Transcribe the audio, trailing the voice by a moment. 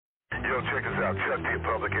Yo, check us out. Chuck the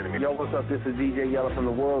Public Enemy. Yo, what's up? This is DJ Yella from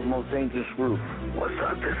the world's most dangerous group. What's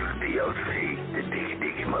up? This is DOC, the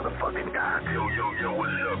diggy motherfucking doc. Yo, what's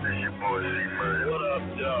up? This your boy C-Man. What up,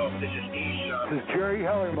 y'all? This is E-Shot. This is Jerry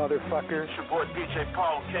Heller, motherfucker. It's your boy DJ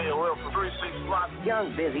Paul KOL from 36 Block.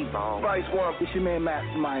 Young Bizzy Bone. Vice One. It's your man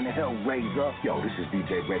Mastermind, the Hellraiser. Yo, this is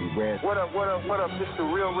DJ Ready Red. What up? This is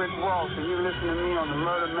the real Rick Ross, and you're listening to me on the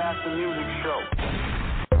Murder Master Music Show.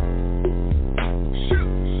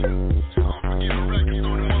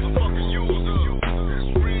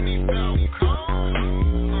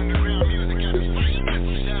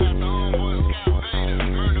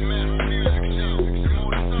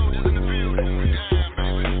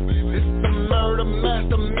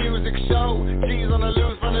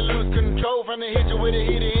 Finna hit you with a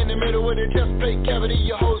hitter in the middle with a chest plate cavity.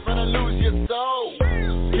 Your hoes finna lose your soul.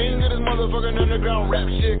 King of this motherfucking underground rap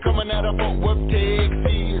shit coming out of Fort Worth,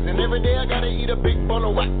 Texas. And every day I gotta eat a big bowl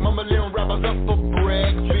of whack. Mumbling rappers up for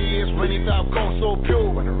breakfast. Rainy top corn so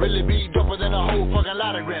pure, and it really be doper than a whole fucking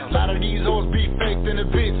lot of grams. A lot of these hoes be faked in the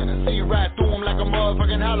bitch, and I see right through them like a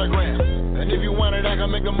motherfucking hologram. And if you want it, I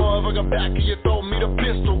can make a motherfucking back of your throat, meet a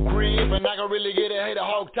pistol grip. And I can really get a hater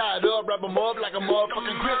hog tied up, wrap them up like a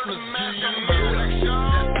motherfucking Christmas tree.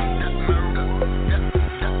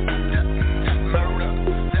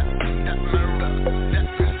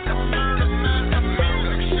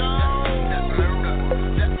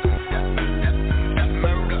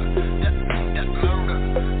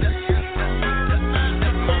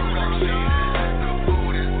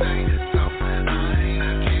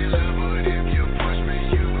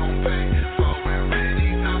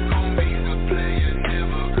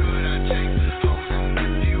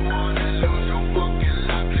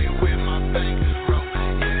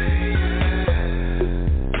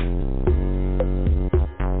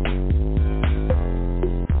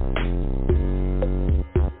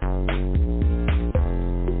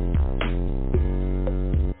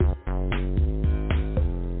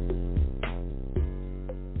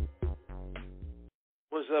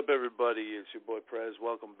 What's up, everybody? It's your boy Prez.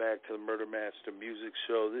 Welcome back to the Murder Master Music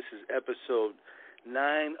Show. This is episode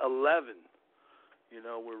 911. You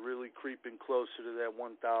know, we're really creeping closer to that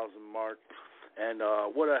 1,000 mark. And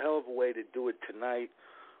what a hell of a way to do it tonight.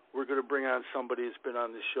 We're going to bring on somebody that's been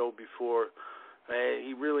on the show before.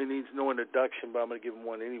 He really needs no introduction, but I'm going to give him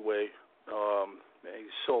one anyway.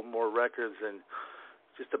 He's sold more records than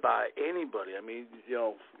just about anybody. I mean, you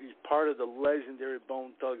know, he's part of the legendary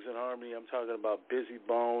Bone Thugs and Harmony. I'm talking about Bizzy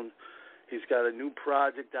Bone. He's got a new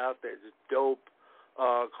project out there that's dope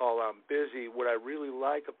called I'm Busy. What I really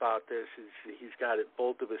like about this is he's got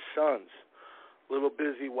both of his sons, Little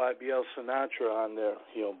Busy, YBL Sinatra on there,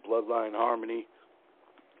 you know, Bloodline Harmony,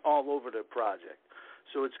 all over the project.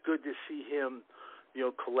 So it's good to see him, you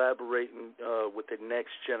know, collaborating with the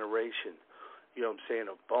next generation, you know what I'm saying,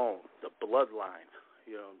 of Bone, the Bloodline.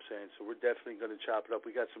 You know what I'm saying? So we're definitely going to chop it up.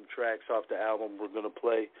 We got some tracks off the album we're going to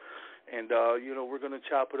play. And, you know, we're going to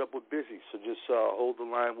chop it up with Bizzy. So just hold the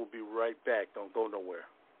line. We'll be right back. Don't go nowhere.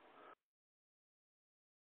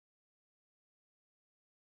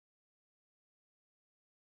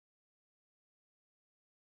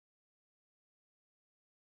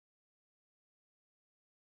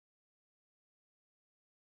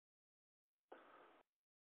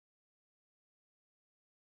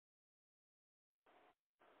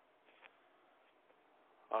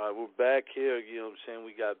 All right, we're back here. You know what I'm saying?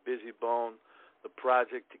 We got Bizzy Bone. The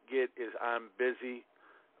project to get is I'm Busy.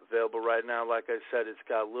 Available right now. Like I said, it's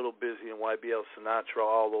got Little Busy and YBL Sinatra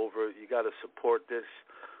all over it. You got to support this.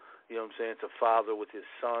 You know what I'm saying? It's a father with his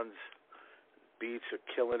sons. Beats are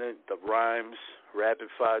killing it. The rhymes, rapid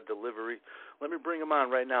fire delivery. Let me bring him on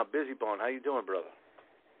right now. Bizzy Bone, how you doing, brother?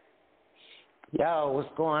 Yo,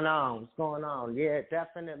 what's going on? Yeah,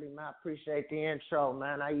 definitely, man. I appreciate the intro,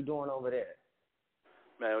 man. How you doing over there?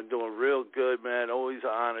 Man, we're doing real good, man. Always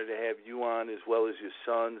an honor to have you on as well as your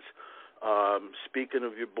sons. Speaking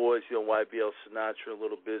of your boys, you know, YBL Sinatra, a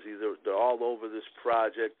Little Busy, they're all over this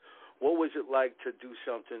project. What was it like to do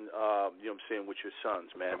something, you know what I'm saying, with your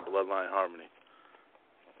sons, man, Bloodline Harmony?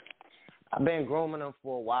 I've been grooming them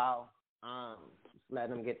for a while,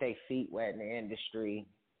 letting them get their feet wet in the industry.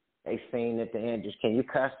 They seen that the industry. Can you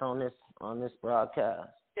cuss on this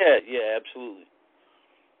broadcast? Yeah, absolutely.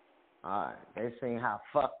 All right, they seen how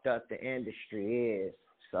fucked up the industry is,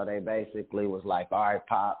 so they basically was like, all right,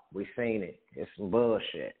 Pop, we seen it. It's some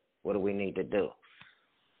bullshit. What do we need to do?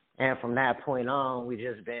 And from that point on, we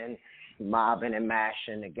just been mobbing and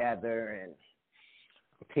mashing together and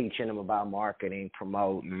teaching them about marketing,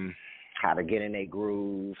 promoting, how to get in their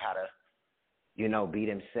groove, how to, you know, be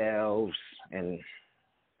themselves. And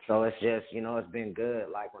So it's just, it's been good.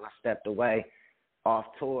 Like when I stepped away off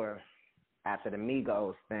tour after the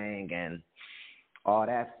Migos thing and all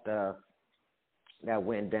that stuff that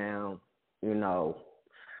went down,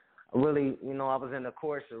 really, I was in the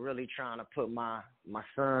course of really trying to put my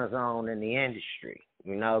sons on in the industry,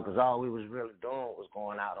 because all we was really doing was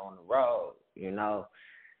going out on the road,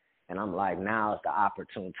 and I'm like, now is the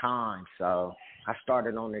opportune time. So I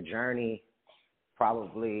started on the journey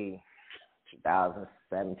probably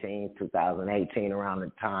 2017, 2018, around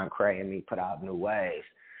the time Cray and me put out New Waves.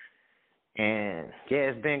 And, yeah,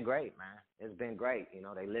 it's been great, man. It's been great.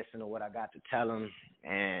 They listen to what I got to tell them,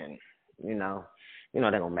 and,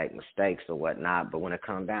 they're going to make mistakes or whatnot, but when it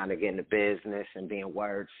comes down to getting the business and being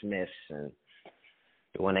wordsmiths and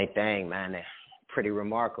doing their thing, man, they're pretty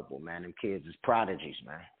remarkable, man. Them kids is prodigies,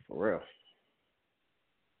 man, for real.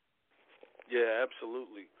 Yeah,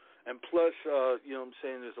 absolutely. And plus, what I'm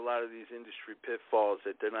saying, there's a lot of these industry pitfalls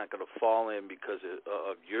that they're not going to fall in because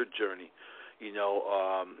of your journey.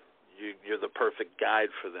 You're the perfect guide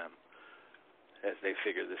for them as they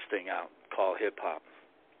figure this thing out called hip-hop.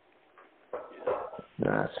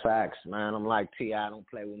 That's facts, man. I'm like T.I., I don't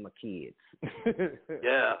play with my kids.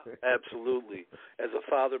 Yeah, absolutely. As a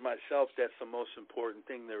father myself, that's the most important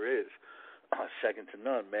thing there is. Second to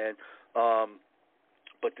none, man.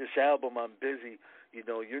 But this album, I'm Busy,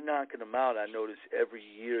 you're knocking them out. I notice every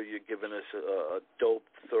year you're giving us a dope,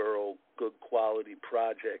 thorough, good quality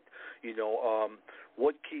project.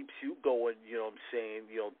 What keeps you going,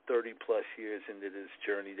 30-plus years into this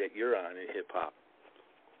journey that you're on in hip-hop?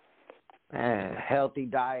 Man, healthy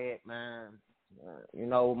diet, man.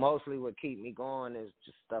 Mostly what keep me going is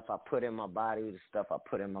just stuff I put in my body, the stuff I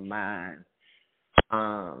put in my mind.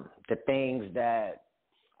 The things that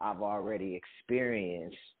I've already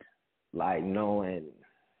experienced, like knowing,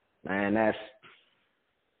 man, that's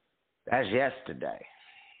yesterday.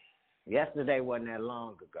 Yesterday wasn't that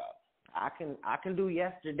long ago. I can do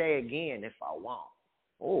yesterday again if I want,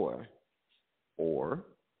 or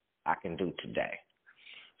I can do today.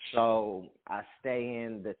 So I stay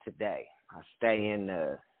in the today. I stay in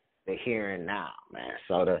the here and now, man.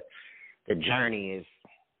 So the journey is,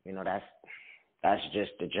 that's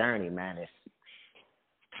just the journey, man. It's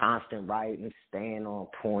constant writing, staying on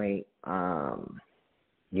point,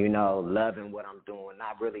 loving what I'm doing,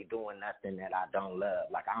 not really doing nothing that I don't love.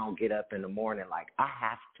 Like, I don't get up in the morning like, I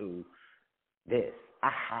have to this,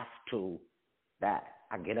 I have to that.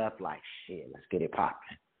 I get up like, shit, let's get it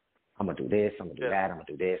popping. I'm going to do this, I'm going to do that, I'm going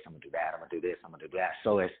to do this, I'm going to do that, I'm going to do this, I'm going to do that.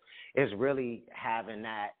 So it's really having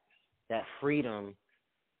that freedom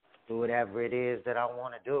to do whatever it is that I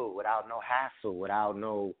want to do without no hassle, without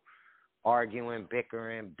no arguing,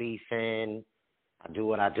 bickering, beefing. I do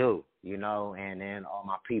what I do, and then all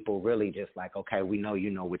my people really just like, okay, we know you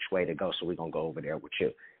know which way to go, so we're going to go over there with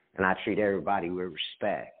you. And I treat everybody with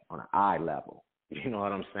respect on an eye level. You know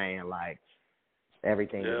what I'm saying? Like,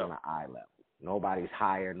 everything is on an eye level. Nobody's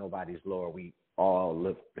higher, nobody's lower. We all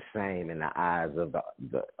look the same in the eyes of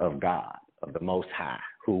God, of the Most High.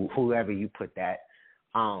 Whoever you put that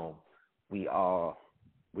on, we all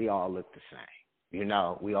look the same. We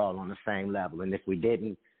all on the same level. And if we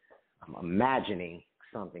didn't, I'm imagining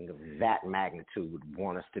something of that magnitude would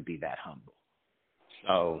want us to be that humble.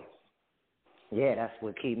 So, yeah, that's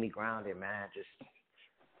what keep me grounded, man. Just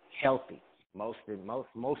healthy. Most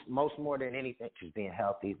more than anything, just being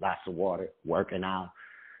healthy, lots of water, working out,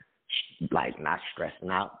 like not stressing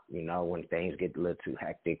out, when things get a little too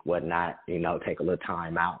hectic, whatnot, take a little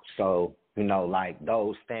time out. So, like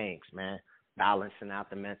those things, man, balancing out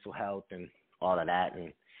the mental health and all of that, and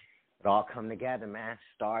it all come together, man.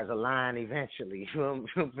 Stars align eventually. You know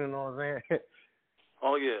what I'm saying?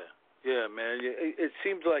 Oh, yeah, man. It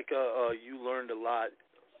seems like you learned a lot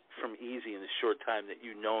from Easy in the short time that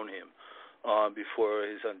you've known him. Before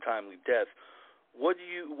his untimely death, what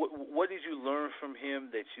did you learn from him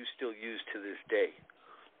that you still use to this day?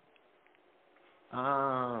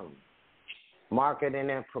 Marketing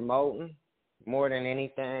and promoting more than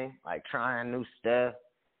anything, like trying new stuff.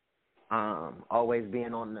 Always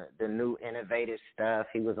being on the new innovative stuff.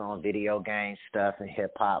 He was on video game stuff and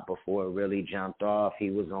hip hop before it really jumped off. He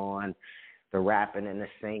was on the rapping and the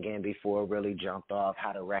singing before it really jumped off,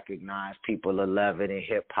 how to recognize people that love it in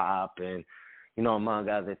hip-hop and, among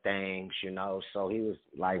other things, So he was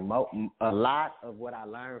like, a lot of what I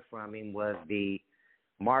learned from him was the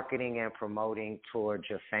marketing and promoting towards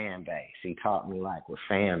your fan base. He taught me, like, what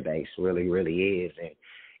fan base really, really is. And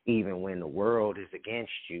even when the world is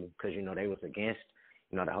against you, because, they was against,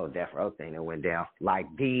 the whole Death Row thing that went down, like,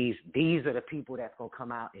 these are the people that's going to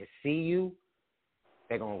come out and see you.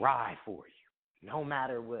 They're going to ride for you. no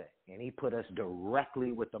matter what. And he put us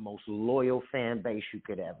directly with the most loyal fan base you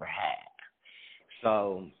could ever have.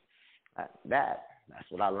 So that's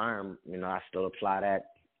what I learned. You know, I still apply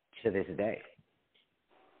that to this day.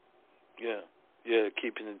 Yeah,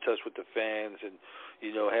 keeping in touch with the fans and,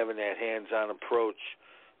 you know, having that hands-on approach.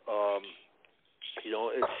 You know,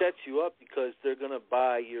 it sets you up because they're going to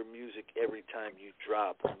buy your music every time you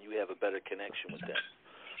drop and you have a better connection with them.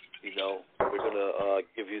 You know, they're going to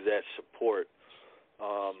give you that support.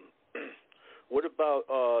 What about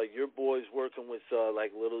your boys working with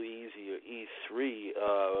like Little Easy or E3?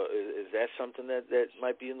 Is that something that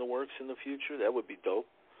might be in the works in the future? That would be dope.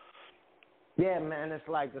 Yeah, man, it's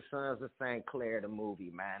like the Sons of St. Clair, the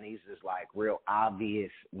movie, man. These is like real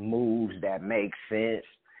obvious moves that make sense.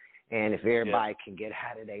 And if everybody can get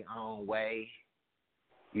out of their own way,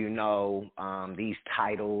 you know, these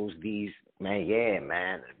titles, the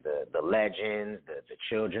legends, the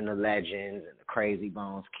children of legends, and the Crazy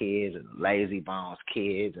Bones kids, and the Lazy Bones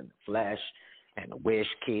kids, and the Flesh, and the Wish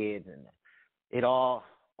kids, and it all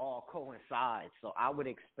coincides. So I would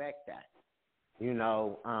expect that, you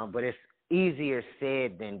know, but it's easier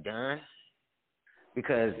said than done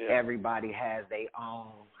because everybody has their own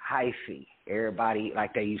hyphy. Everybody,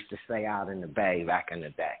 like they used to say out in the Bay back in the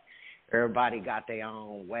day, everybody got their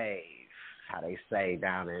own wave, how they say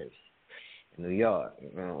down in New York,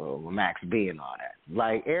 you know, Max B and all that.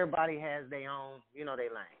 Like, everybody has their own, you know, their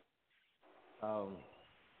lane. So,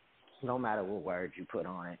 no matter what word you put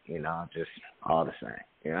on it, you know, just all the same,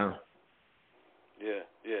 you know? Yeah,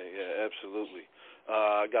 absolutely.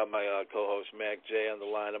 I got my co-host, Mac J, on the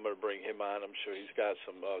line. I'm going to bring him on. I'm sure he's got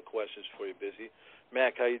some questions for you, Bizzy.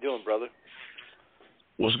 Mac, how you doing, brother?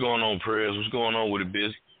 What's going on, Prez? What's going on with it,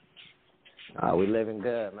 Bizzy? We living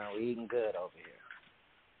good, man. We eating good over here.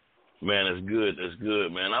 Man, that's good. That's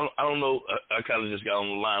good, man. I don't know. I kind of just got on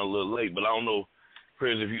the line a little late, but I don't know,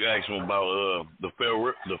 Prez, if you asked him about the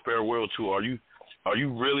farewell tour. Are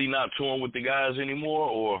you really not touring with the guys anymore,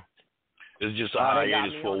 or it's just a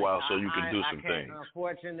hiatus for a while so you can do some things?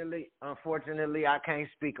 Unfortunately, I can't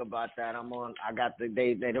speak about that. I got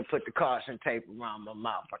they done put the caution tape around my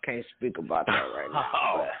mouth. I can't speak about that right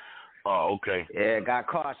now. Oh, okay. Yeah, got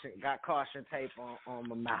caution tape on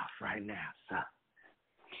my mouth right now. So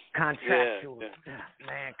contractual stuff,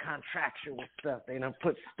 man. Contractual stuff. They done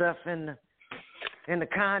put stuff in the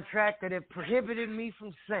contract that it prohibited me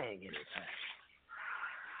from saying anything.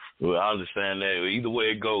 Well, I understand that. Either way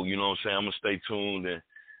it go, you know what I'm saying? I'm going to stay tuned, and,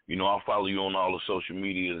 you know, I'll follow you on all the social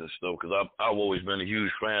medias and stuff because I've always been a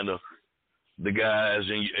huge fan of the guys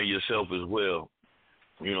and yourself as well.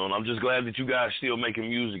 You know, and I'm just glad that you guys still making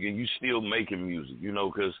music and you still making music, you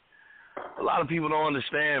know, because a lot of people don't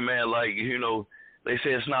understand, man. Like, you know, they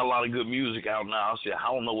say it's not a lot of good music out now. I said,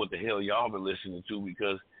 I don't know what the hell y'all been listening to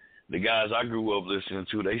because the guys I grew up listening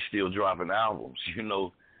to, they still dropping albums, you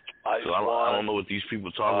know. So I don't know what these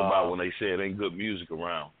people talk about when they say it ain't good music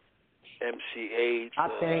around. MCH. I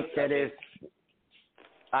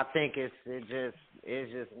think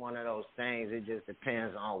it's just one of those things. It just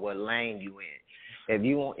depends on what lane you in. If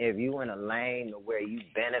you in a lane where you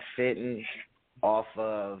benefiting off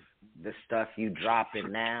of the stuff you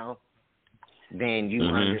dropping now, then you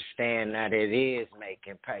understand that it is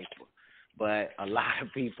making paper. But a lot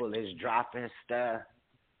of people is dropping stuff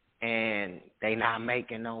and they not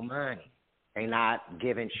making no money. They not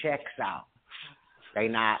giving checks out. They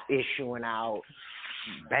not issuing out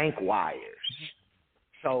bank wires.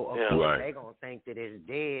 So, of course, they going to think that it's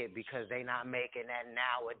dead because they not making that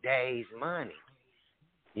nowadays money.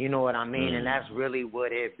 You know what I mean? And that's really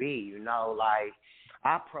what it be, you know? Like,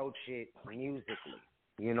 I approach it musically.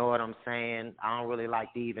 You know what I'm saying? I don't really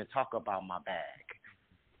like to even talk about my bag.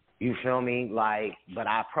 You feel me? Like, but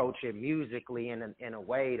I approach it musically in a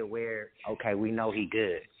way to where, okay, we know he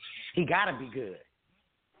good. He got to be good.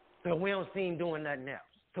 So we don't see him doing nothing else.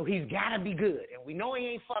 So he's got to be good. And we know he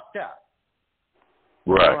ain't fucked up.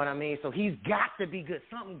 Right. You know what I mean? So he's got to be good.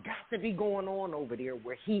 Something got to be going on over there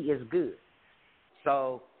where he is good.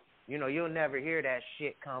 So, you know, you'll never hear that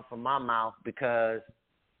shit come from my mouth because,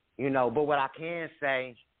 you know, but what I can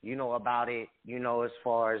say, you know, about it, you know, as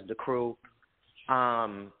far as the crew,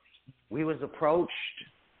 we was approached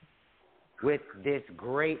with this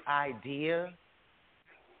great idea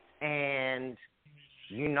and,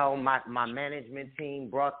 you know, my management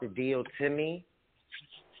team brought the deal to me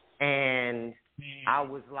and I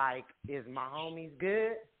was like, is my homies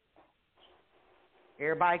good?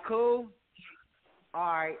 Everybody cool? All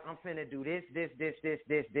right, I'm finna do this,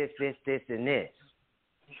 and this.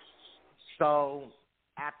 So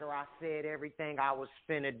after I said everything I was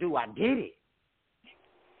finna do, I did it.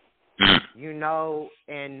 you know,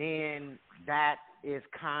 and then that is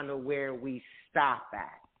kind of where we stop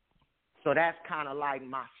at. So that's kind of like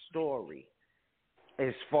my story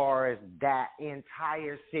as far as that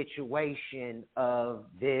entire situation of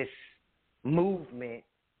this movement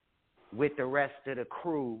with the rest of the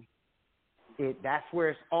crew. That's where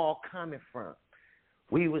it's all coming from.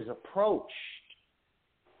 We was approached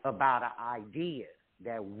about an idea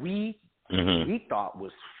that we thought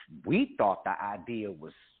the idea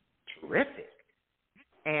was terrific,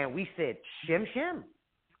 and we said, shim.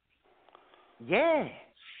 Yeah,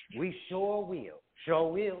 we sure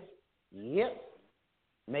will. Yep,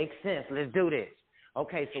 makes sense. Let's do this.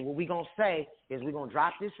 Okay, so what we gonna say is we're gonna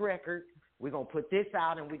drop this record, we're gonna put this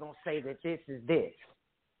out, and we're gonna say that this is this.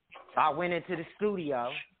 So I went into the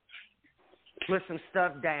studio, put some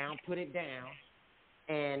stuff down, put it down,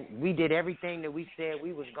 and we did everything that we said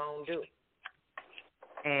we was gonna do.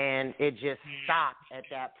 And it just stopped at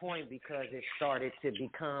that point because it started to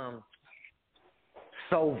become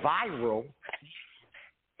so viral.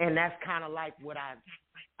 And that's kind of like what I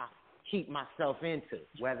keep myself into,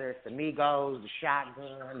 whether it's the Migos, the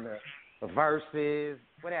Shotgun, the Verses,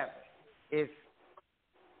 whatever.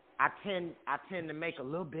 I tend to make a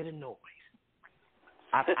little bit of noise.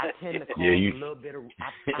 I tend to cause a little bit of.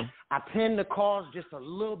 I tend to cause just a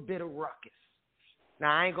little bit of ruckus.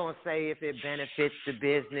 Now I ain't gonna say if it benefits the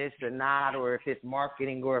business or not, or if it's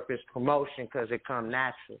marketing or if it's promotion, because it come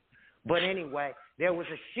natural. But anyway, there was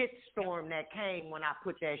a shit storm that came when I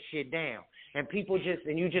put that shit down, and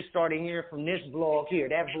you just started hearing from this blog here,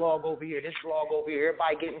 that blog over here, this blog over here,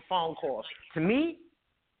 everybody getting phone calls. To me,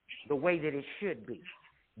 the way that it should be.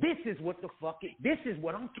 This is what this is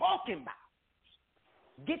what I'm talking about.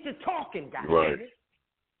 Get to talking, guys. Right.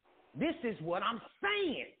 This is what I'm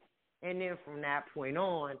saying. And then from that point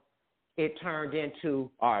on, it turned into,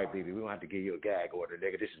 all right, baby, we're going to have to give you a gag order,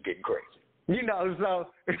 nigga. This is getting crazy. You know, so,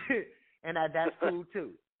 and that's cool,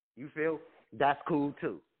 too. You feel? That's cool,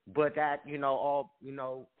 too. But that, all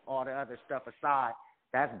the other stuff aside,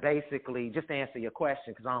 that's basically, just to answer your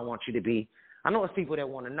question, because I don't want you to be, I know it's people that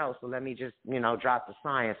want to know, so let me just, drop the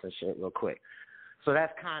science and shit real quick. So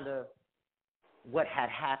that's kind of what had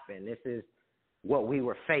happened. This is what we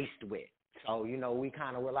were faced with. So, we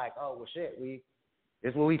kind of were like, oh, well, shit, this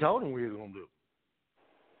is what we told them we was going to do.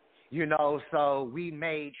 So we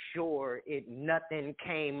made sure nothing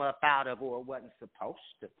came up out of, or wasn't supposed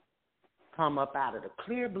to come up out of the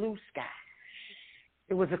clear blue sky.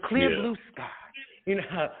 It was a clear blue sky.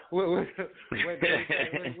 Was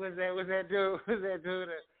that dude,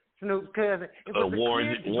 Snoop's cousin?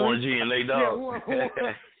 Warren G and Nate Dogg.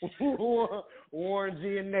 Warren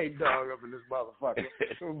G and Nate Dogg up in this motherfucker.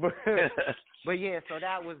 But yeah, so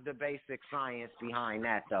that was the basic science behind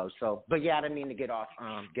that, though. So, but yeah, I didn't mean to get off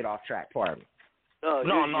track. Pardon me.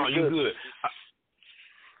 No, you're good.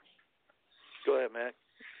 Go ahead, man.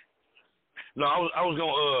 No, I was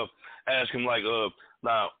gonna ask him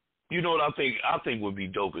now. You know what I think would be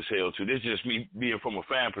dope as hell too. This is just me being from a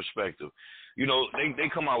fan perspective. They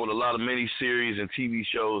come out with a lot of mini series and TV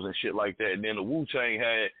shows and shit like that. And then the Wu-Tang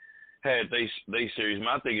had they series. Man,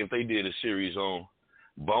 I think if they did a series on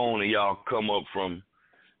Bone and y'all come up from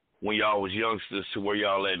when y'all was youngsters to where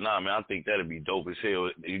y'all at now, man, I think that'd be dope as hell.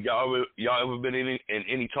 Y'all ever been in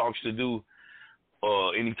any talks to do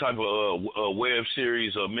any type of web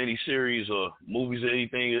series or mini series or movies or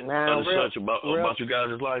anything such about you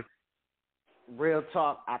guys' life? Real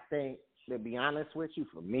talk, I think, to be honest with you,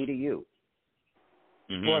 from me to you,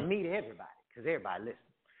 or me to everybody, because everybody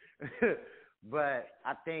listens. But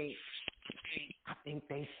I think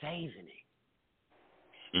they saving it.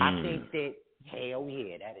 I think that, hell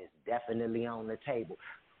yeah, that is definitely on the table.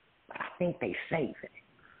 But I think they saving it.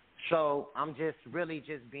 So I'm just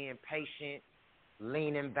being patient,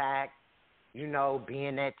 leaning back, being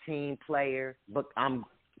that team player. But I'm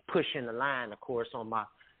pushing the line, of course, on my,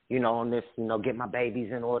 on this, get my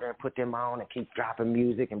babies in order and put them on and keep dropping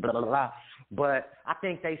music and blah, blah, blah. But I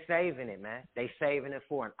think they saving it, man. They saving it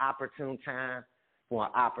for an opportune time, for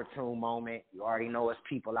an opportune moment. You already know it's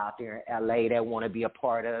people out there in L.A. that want to be a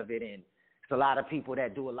part of it. And it's a lot of people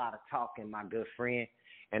that do a lot of talking, my good friend,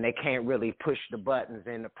 and they can't really push the buttons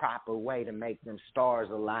in the proper way to make them stars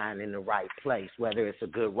align in the right place, whether it's a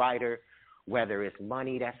good writer, whether it's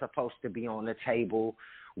money that's supposed to be on the table,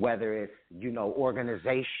 whether it's,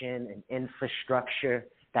 organization and infrastructure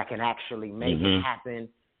that can actually make it happen.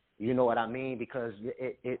 You know what I mean? Because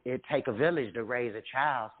it take a village to raise a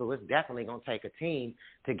child, so it's definitely going to take a team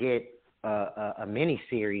to get a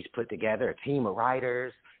mini-series put together, a team of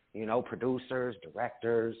writers, producers,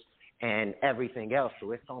 directors, and everything else.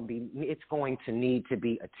 So it's going to need to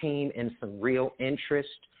be a team and some real interest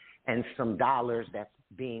and some dollars that's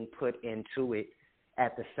being put into it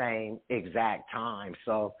at the same exact time.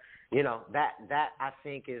 So, you know, that I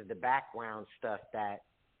think is the background stuff that,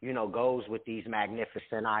 you know, goes with these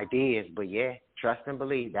magnificent ideas. But yeah, trust and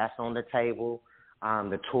believe, that's on the table.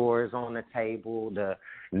 The tour is on the table. The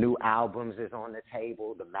new albums is on the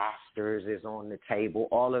table. The masters is on the table.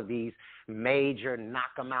 All of these major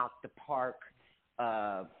knock 'em out the park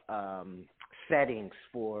settings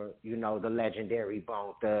for, you know, the legendary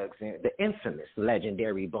Bone Thugs and the infamous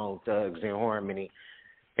legendary Bone Thugs in Harmony.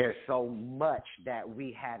 There's so much that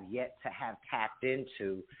we have yet to have tapped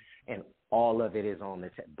into, and all of it is on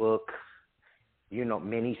the book, you know,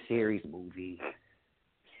 mini-series movies,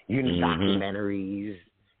 you know, documentaries,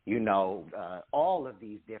 you know, all of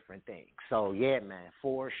these different things. So yeah, man,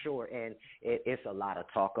 for sure. And it's a lot of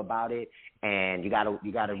talk about it, and you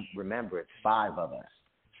gotta remember it's 5 of us.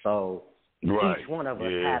 So each one of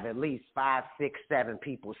us have at least 5, 6, 7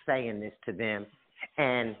 people saying this to them,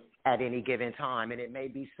 and at any given time. And it may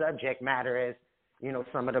be subject matter as, you know,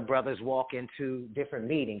 some of the brothers walk into different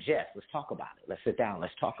meetings. Yes, let's talk about it. Let's sit down.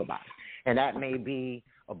 Let's talk about it. And that may be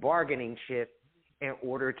a bargaining chip in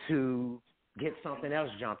order to get something else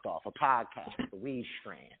jumped off, a podcast, a weed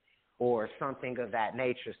strand, or something of that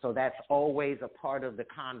nature. So that's always a part of the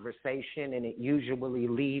conversation, and it usually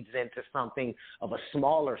leads into something of a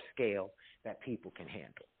smaller scale that people can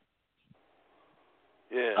handle.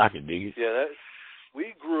 Yeah. I can dig it. Yeah,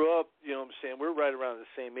 we grew up, you know what I'm saying, we're right around the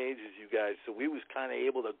same age as you guys, so we was kind of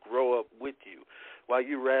able to grow up with you. While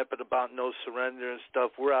you rapping about no surrender and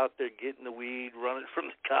stuff, we're out there getting the weed, running from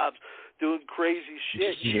the cops, doing crazy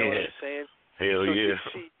shit, you know what I'm saying? Hell so yeah. To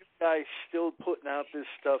see you guys still putting out this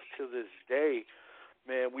stuff to this day,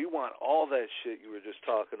 man, we want all that shit you were just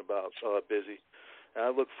talking about, Bizzy. And I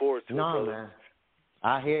look forward to it, brother. Man.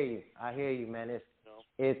 I hear you, man.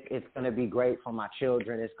 It's going to be great for my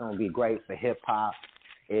children. It's going to be great for hip-hop.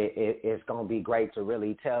 It's going to be great to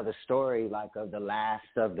really tell the story, like, of the last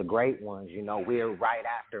of the great ones. You know, we're right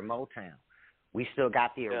after Motown. We still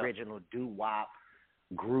got the original doo-wop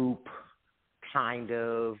group, kind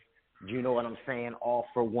of, you know what I'm saying, all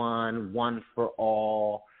for one, one for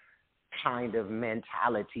all kind of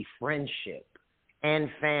mentality, friendship, and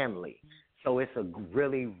family. So it's a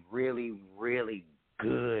really, really, really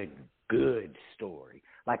good story,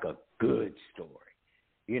 like a good story,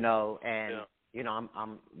 you know, and, you know,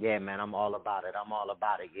 I'm all about it. I'm all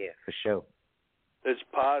about it, yeah, for sure. It's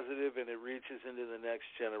positive, and it reaches into the next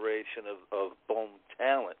generation of Bone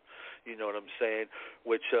talent, you know what I'm saying,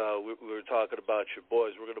 which we were talking about your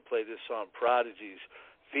boys. We're going to play this song, Prodigies,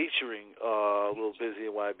 featuring Lil Bizzy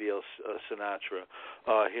and YBL Sinatra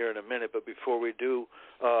here in a minute. But before we do,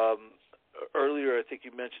 earlier I think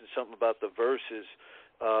you mentioned something about the verses.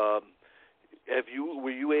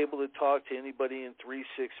 Were you able to talk to anybody in 3-6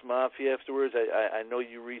 Mafia afterwards? I know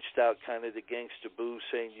you reached out kind of to Gangsta Boo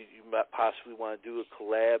saying you might possibly want to do a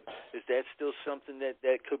collab. Is that still something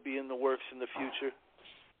that could be in the works in the future?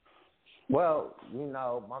 Well, you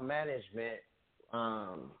know, my management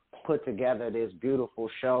put together this beautiful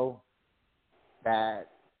show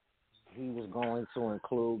that he was going to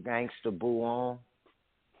include Gangsta Boo on,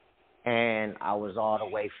 and I was all the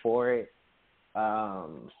way for it.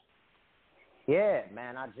 Yeah,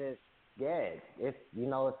 man, it's, you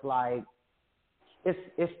know, it's like,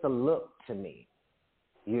 it's the look to me,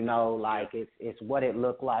 you know, like it's what it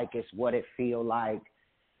look like, it's what it feel like,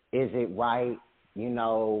 is it right, you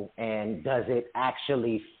know, and does it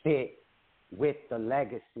actually fit with the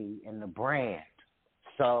legacy and the brand?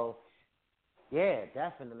 So, yeah,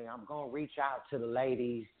 definitely, I'm going to reach out to the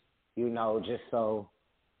ladies, you know, just so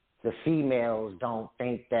the females don't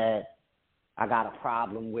think that I got a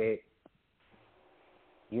problem with,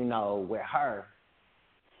 you know, with her.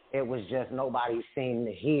 It was just nobody seemed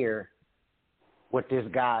to hear what this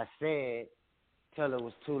guy said till it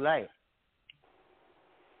was too late.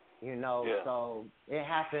 You know, so it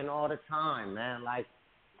happened all the time, man. Like,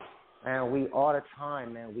 man, all the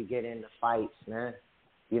time, man, we get into fights, man.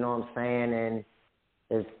 You know what I'm saying?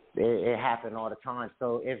 And it happened all the time.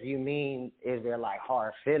 So if you mean, is there like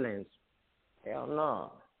hard feelings? Hell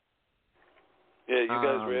no. Yeah, you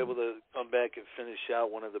guys were able to come back and finish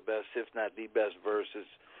out one of the best, if not the best verses,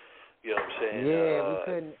 you know what I'm saying? Yeah, we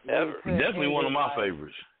couldn't. Ever. Definitely one of my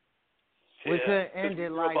favorites. We couldn't end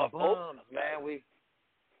it like bums, man.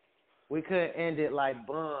 We couldn't end it like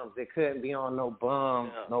bums. It couldn't be on no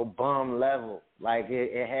bum level. Like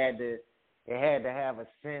it had to have a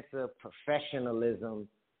sense of professionalism,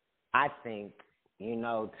 I think, you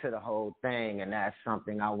know, to the whole thing, and that's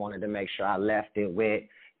something I wanted to make sure I left it with.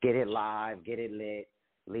 Get it live, get it lit,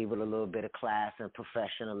 leave with a little bit of class and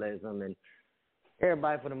professionalism, and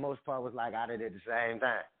everybody for the most part was like, I did it the same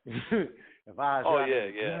time. If I was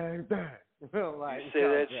same thing. Like, you say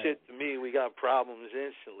that shit to me, we got problems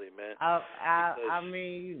instantly, man. I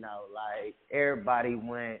mean, you know, like everybody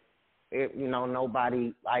went,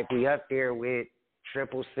 nobody, like we up there with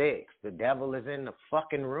 666. The devil is in the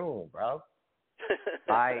fucking room, bro.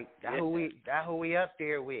 Like that who we up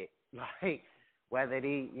there with. Like whether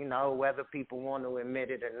whether people want to admit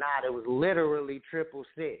it or not, it was literally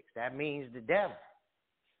 666. That means the devil.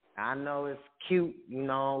 I know it's cute,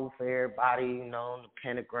 for everybody, the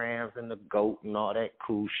pentagrams and the goat and all that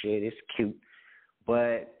cool shit. It's cute.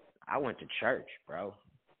 But I went to church, bro.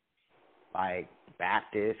 Like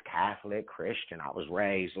Baptist, Catholic, Christian. I was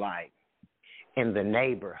raised like in the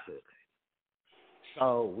neighborhood.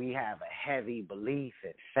 So we have a heavy belief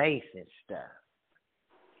and faith and stuff.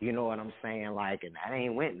 You know what I'm saying? Like, and that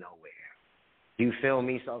ain't went nowhere. You feel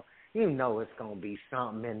me? So it's going to be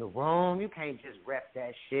something in the room. You can't just rep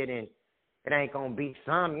that shit and it ain't going to be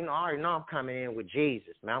something. I already know I'm coming in with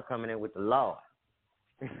Jesus, man. I'm coming in with the Lord.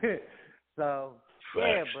 So,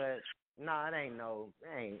 yeah, but no,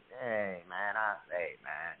 hey, man,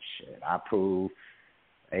 shit. I prove.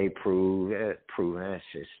 They proving that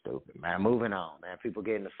shit's stupid, man. Moving on, man. People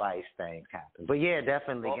getting the fights, things happen. But yeah,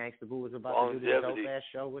 definitely, Gangsta Boo was about to do this dope ass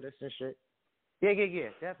show with us and shit. Yeah,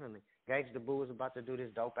 definitely. Gangsta Boo was about to do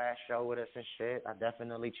this dope ass show with us and shit. I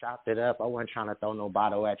definitely chopped it up. I wasn't trying to throw no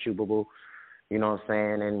bottle at you, boo boo. You know what I'm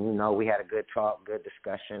saying? And we had a good talk, good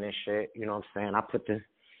discussion and shit. You know what I'm saying? I put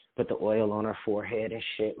the oil on her forehead and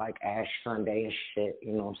shit, like Ash Sunday and shit.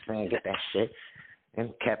 You know what I'm saying? Get that shit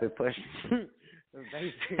and kept it pushing.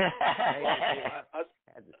 Basically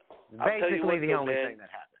the only thing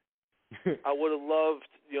that happened. I would have loved,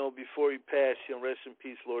 before he passed, rest in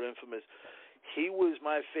peace, Lord Infamous. He was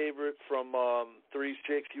my favorite from 3-6.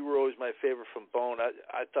 You were always my favorite from Bone.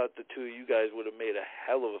 I thought the two of you guys would have made a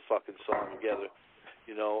hell of a fucking song together,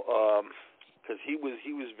 because he was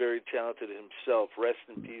very talented himself. Rest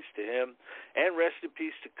in peace to him, and rest in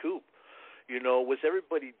peace to Coop. With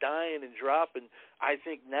everybody dying and dropping, I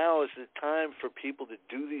think now is the time for people to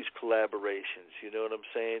do these collaborations. You know what I'm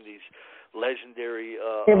saying? These legendary.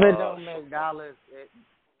 If it don't make dollars,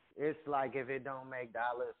 it's like if it don't make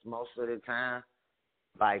dollars most of the time,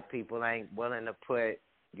 like people ain't willing to put,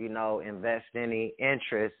 invest any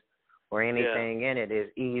interest or anything in it. As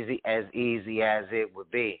easy as it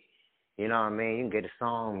would be. You know what I mean? You can get a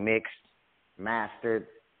song mixed, mastered,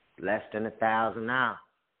 less than $1,000 now.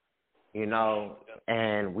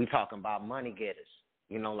 And we talking about money getters,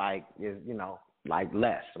 like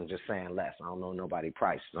less. I'm just saying less. I don't know nobody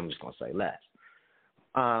prices. I'm just going to say less.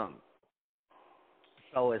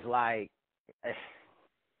 So it's like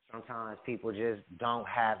sometimes people just don't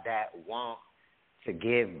have that want to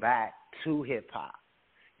give back to hip-hop.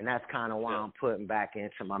 And that's kind of why I'm putting back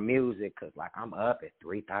into my music, because, like, I'm up at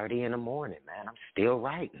 3:30 in the morning, man. I'm still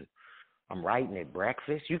writing. I'm writing at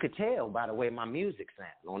breakfast. You could tell by the way my music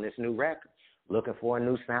sounds on this new record. Looking for a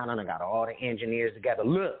new sound, and I got all the engineers together.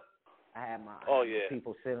 Look, I had my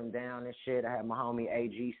people sit them down and shit. I had my homie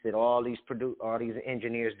AG sit all these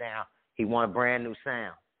engineers down. He want a brand new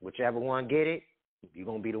sound. Whichever one get it, you're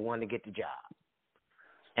going to be the one to get the job.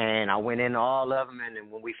 And I went into all of them, and then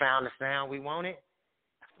when we found the sound we wanted,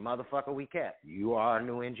 motherfucker, we kept. You are a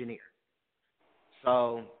new engineer.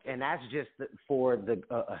 So, and that's just for the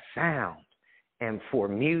sound and for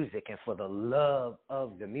music and for the love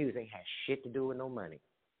of the music. It has shit to do with no money.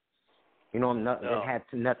 It had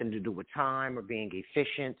nothing to do with time or being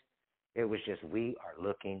efficient. It was just we are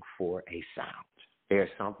looking for a sound.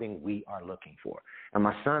 There's something we are looking for. And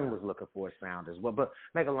my son was looking for a sound as well. But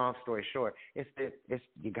make a long story short, it's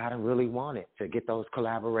you got to really want it to get those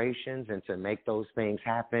collaborations and to make those things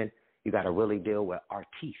happen. You got to really deal with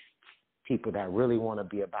artists, people that really want to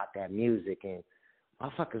be about that music. And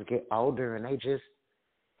motherfuckers get older and they just,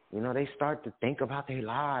 they start to think about their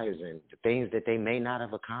lives and the things that they may not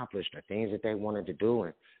have accomplished or things that they wanted to do.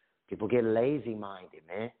 And people get lazy-minded,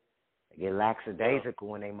 man. They get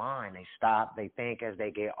lackadaisical in their mind. They stop. They think as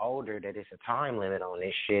they get older that it's a time limit on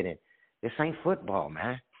this shit. And this ain't football,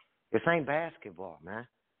 man. This ain't basketball, man.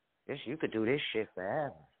 You could do this shit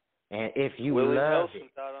forever. And if you Willie love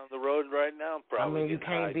Nelson's out on the road right now, probably. you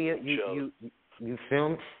can't be you feel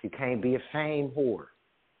me? You can't be a fame whore.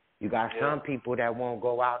 You got some people that won't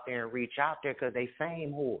go out there and reach out there because they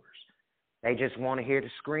fame whores. They just want to hear the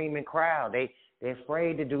screaming crowd. They're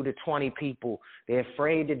afraid to do the 20 people. They're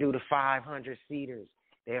afraid to do the 500 seaters.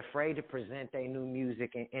 They're afraid to present their new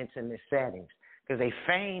music in intimate settings because they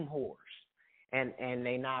fame whores. And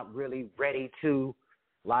they not really ready to,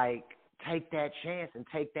 like, take that chance and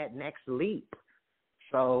take that next leap.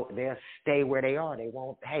 So they'll stay where they are. They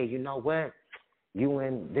won't, hey, you know what? You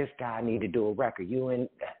and this guy need to do a record. You and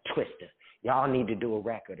Twister, y'all need to do a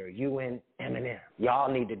record. Or you and Eminem,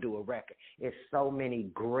 y'all need to do a record. It's so many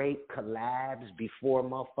great collabs before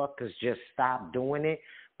motherfuckers just stop doing it.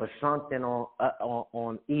 But something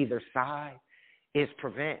on either side is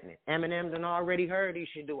preventing it. Eminem done already heard he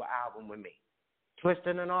should do an album with me.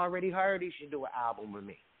 Twister done already heard he should do an album with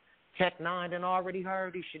me. Tech Nine done already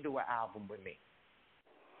heard he should do an album with me.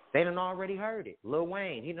 They done already heard it. Lil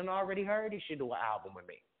Wayne, he done already heard he should do an album with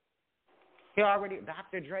me.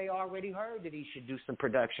 Dr. Dre already heard that he should do some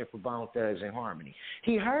production for Bone Thugs and Harmony.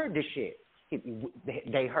 He heard the shit.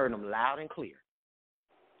 They heard him loud and clear.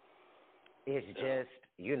 It's just,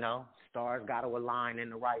 you know, stars got to align in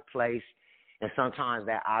the right place. And sometimes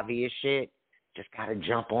that obvious shit, just got to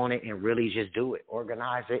jump on it and really just do it.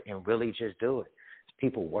 Organize it and really just do it.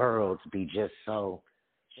 People worlds be just so,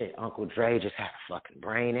 shit, Uncle Dre just had a fucking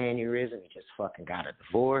brain aneurysm. He just fucking got a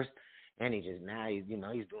divorce. And he just, now, he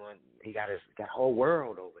got a whole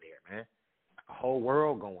world over there, man. A whole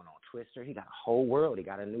world going on. Twister, he got a whole world. He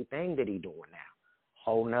got a new thing that he doing now.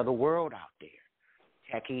 Whole nother world out there.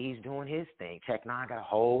 Techie, he's doing his thing. Tech Nine got a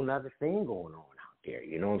whole nother thing going on out there.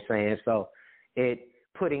 You know what I'm saying? So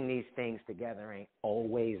putting these things together ain't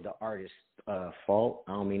always the artist's fault.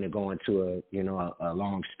 I don't mean to go into a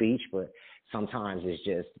long speech, but sometimes it's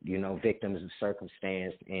just, victims of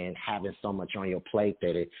circumstance and having so much on your plate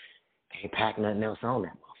that it can't pack nothing else on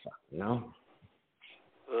that motherfucker, you know?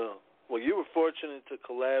 Well, you were fortunate to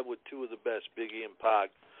collab with two of the best, Biggie and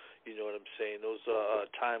Pac. You know what I'm saying? Those are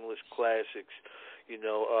timeless classics.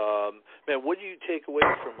 Man, what do you take away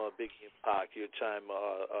from Biggie and Pac, your time,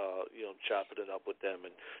 chopping it up with them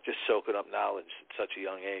and just soaking up knowledge at such a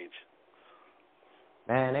young age?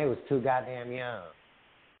 Man, they was too goddamn young.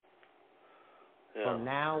 Yeah. From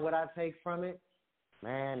now, what I take from it,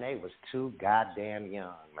 man, they was too goddamn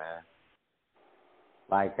young, man.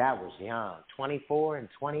 Like, that was young. 24 and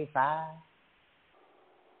 25.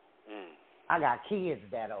 I got kids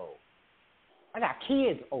that old. I got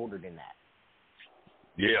kids older than that.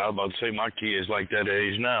 Yeah, I was about to say my kid's like that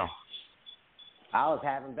age now. I was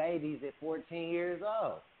having babies at 14 years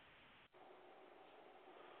old.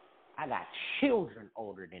 I got children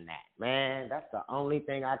older than that, man. That's the only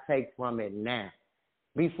thing I take from it now.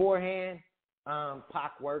 Beforehand,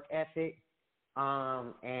 Pac work ethic,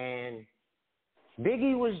 and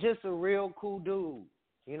Biggie was just a real cool dude.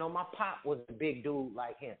 My pop was a big dude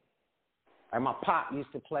like him. Like my pop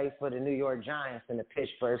used to play for the New York Giants and the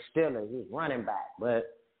Pittsburgh Steelers. He was running back,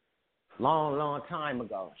 but long time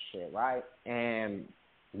ago, shit, right? And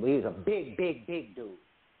he was a big dude.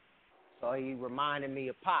 So he reminded me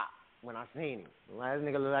of Pop when I seen him. Like, this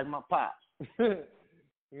nigga look like my Pop. You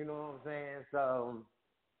know what I'm saying? So,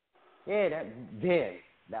 yeah,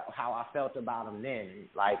 that's how I felt about him then.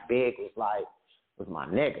 Like, Big was my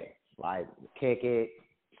nigga. Like, kick it.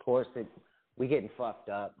 Of course, we getting fucked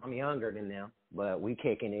up. I'm younger than them, but we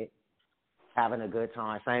kicking it, having a good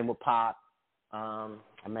time. Same with Pop. I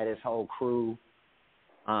met his whole crew.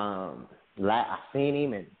 I seen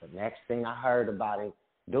him, and the next thing I heard about it,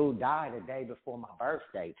 dude died the day before my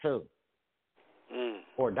birthday, too.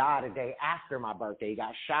 Or died the day after my birthday. He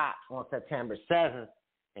got shot on September 7th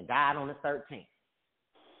and died on the 13th.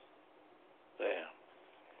 Damn.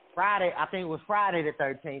 Friday, I think it was Friday the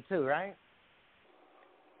 13th, too, right?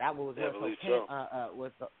 That was that was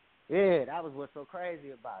what's so crazy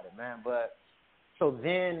about it, man. But so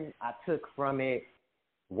then I took from it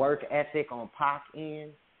work ethic on Pac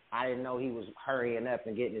end. I didn't know he was hurrying up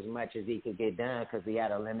and getting as much as he could get done because he had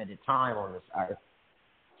a limited time on this earth.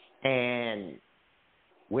 And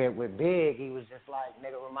with Big, he was just like,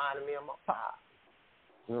 nigga reminded me of my Pop.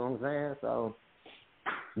 You know what I'm saying? So,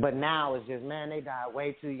 but now it's just, man, they died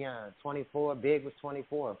way too young. 24, Big was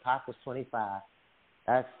 24, Pac was 25.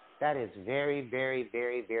 That is very, very,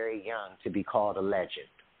 very, very young to be called a legend.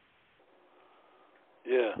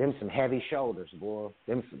 Yeah. Them some heavy shoulders, boy.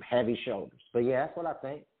 Them some heavy shoulders. But yeah, that's what I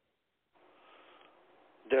think.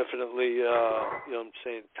 Definitely,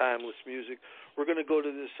 timeless music. We're going to go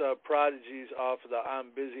to this Prodigies off of the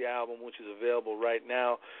I'm Busy album, which is available right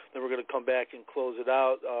now. Then we're going to come back and close it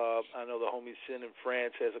out. I know the homie Sin in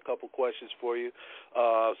France has a couple questions for you.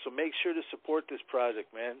 So make sure to support this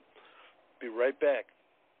project, man. Be right back.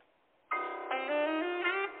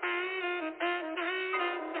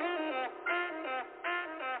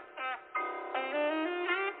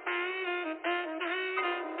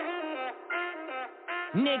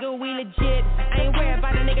 Nigga, we legit. I ain't worried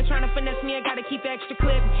about a nigga trying to finesse me. I gotta keep extra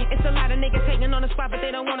clip. It's a lot of niggas hating on the spot, but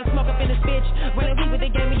they don't wanna smoke up in this bitch. Running we with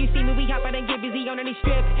the game, when you see me, we hop out and get busy on any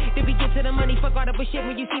strip. Then we get to the money, fuck all the bullshit.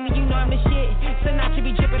 When you see me, you know I'm the shit. Sinatra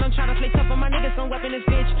be dripping, I'm trying to play tough on my niggas, don't weapon this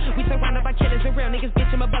bitch. We surrounded by killers and real niggas,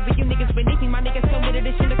 bitch. I'm above it, you niggas beneath me. My niggas committed,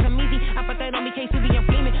 this shit to come easy. I put that on me, KCB, I'm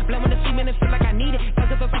flaming. Blowing the steam and it feel like I need it.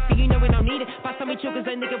 Don't give a fuck, you know we don't need it. Boss tell me chill, cause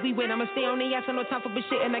a nigga we win. I'ma stay on the ass, no time for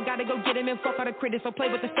bullshit. And I gotta go get him and fuck all the critics. So play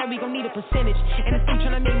with the star, we gon' need a percentage. And the street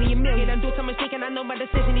tryna make me a million. I'm doing so much thinking, I know my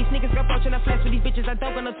decision. These niggas got approaching, I flash with these bitches. I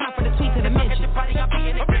don't got no time for the tweets and the mention. Niggas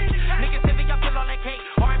if y'all feel all like hate.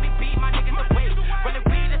 R&B, my niggas away. Running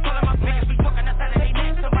weed, it's all of my bitches. We fucking us out of they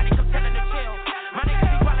neck. Somebody come telling the chill. My niggas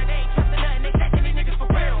be rolling, they ain't trusting nothing. They catching these niggas for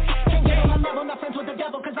real. Can't get on my level, not friends with the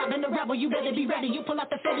devil. Cause I've been a rebel. You better be ready. You pull out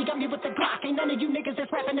the Fetty, got me with the Glock. Ain't none of you niggas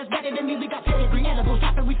that's rapping that's better than me. We got pedigree edibles.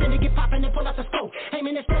 Dropping, we finna get popping and pull out the scope.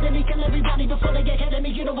 Aiming and steadily kill everybody before they get ahead of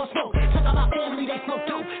me. You know what's smoke. Talk about family, they smoke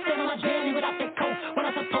dope. Stand on my jelly without their coat. When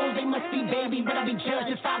I suppose they must be baby, but I be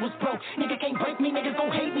judged if I was broke. Nigga can't break me, niggas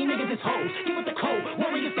gon' hate me, niggas is hoes. Get with the code,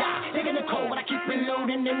 warriors die, nigga in the cold. But I keep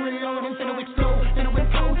reloading and reloading, then it'll explode, then it'll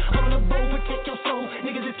implode. On the boat, protect your soul.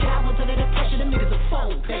 Niggas is cowards under the pressure, them niggas are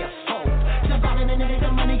fold, they are fold. Jump out in the niggas,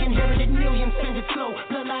 the money inherited, millions spend it slow.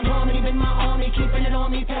 Bloodline harmony, been my army, keeping it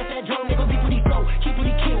on me, pass that drone. Nigga beat what he throw, keep what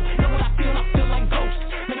he kill. Know what I feel like ghost.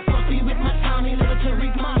 Nigga supposed to be with my Tommy, little to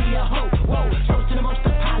reap mommy a hoe. Whoa, toast to the most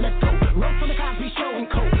of pie, let's go. Rope from the Cosby show and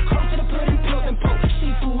coke. Close to the pudding, pills and poke.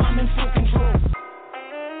 Seafood, I'm in full control.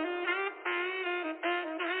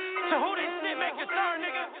 So who this shit make you stir,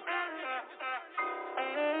 nigga?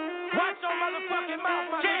 Watch your motherfucking mouth,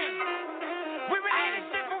 my nigga. We really this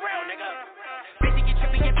shit for real, nigga. Bitch, get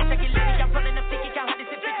trippy, yeah, bitch, I get litty. I'm running up 50, count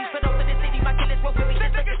 150, put up to the city. My killers will with me,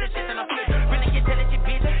 just look at this shit and I'm fit. Really intelligent,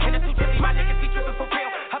 bitch, and it's too trippy. My niggas be tripping for real.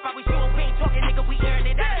 How about we shoot, we ain't talking, nigga, we airing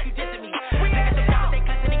it out if you dissing me. Niggas the guys, they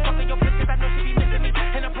glistening, fucking your bitch, cause I know she be missing me.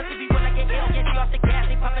 And I'm pussy be well like an L, yeah, she off the gas,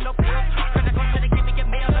 ain't popping no pills. Gonna go try to give me your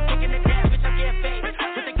mail, I'm taking the gas, bitch, I get paid.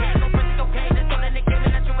 With the gas, no pussy, okay, that's all in the game,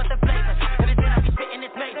 and that's you with the flavor. And it's then I be spitting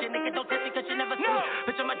this major, nigga, don't test me cause you never see.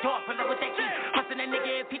 Bitch, I'm a dog, pull up with that key. Bustin' that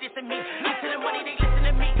nigga and Peter to me. Listen to the money, they listen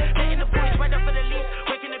to me. Letting the booties right up for the lease.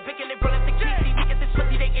 Waking the bacon, they roll up the keys. These niggas is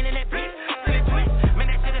pussy, they internet beef. Still a tweet. Man,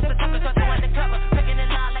 that shit is the sucker, so I throw undercover. Picking it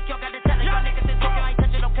line like y'all got to tell it. Y'all niggas is talking, I ain't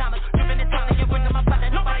touching no commas. Dripping this time, you bring to my partner.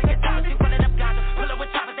 Nobody can stop us, we running up Gaza. Pull up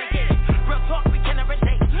with choppers, they get it. Real talk, we cannot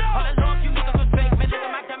relate. All along, you niggas was fake. Man, look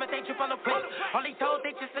at my diamonds, they drip on the face. All these hoes,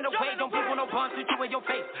 they just in the way. Don't people no buns, shoot you in your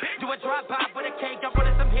face. Do a drive-by with a cake. Y'all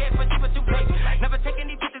running some head, but you was too late. Never taking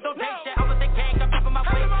these bitches on date shit. I was the gang, I'm rapping my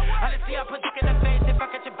way. Honestly, I put dick in the face. If I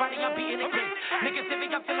catch your body, I'll be in the case. Niggas if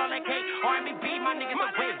I feel all like hate. R&B, my niggas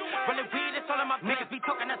away. Rolling weed, it's all of my niggas be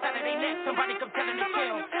talking us out of they neck. Somebody come telling the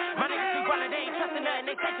chill. My niggas be rolling, they ain't trusting nothing.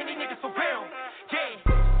 They taking these niggas for real.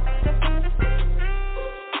 Yeah.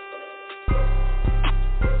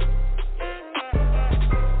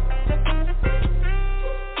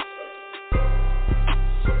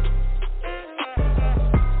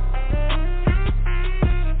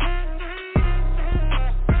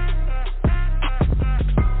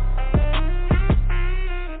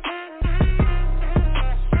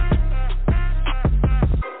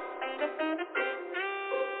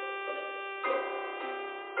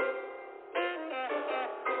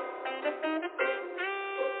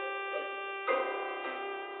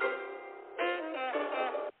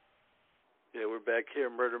 Back here,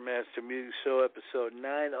 Murder Master Music Show, episode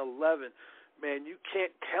 911. Man, you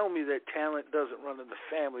can't tell me that talent doesn't run in the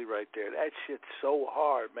family right there. That shit's so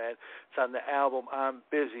hard, man. It's on the album I'm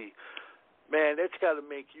Busy. Man, that's got to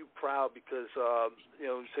make you proud because, you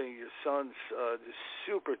know what I'm saying, your son's just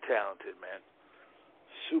super talented, man.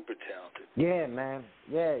 Super talented. Yeah, man.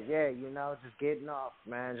 Yeah, you know, just getting off,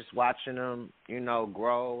 man. Just watching them, you know,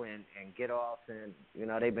 grow and get off. And, you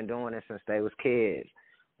know, they've been doing it since they was kids.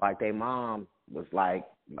 Like, their mom was like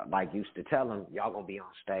used to tell them, y'all gonna be on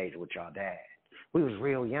stage with y'all dad. We was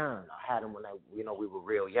real young. I had them when we were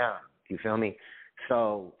real young. You feel me?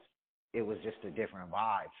 So it was just a different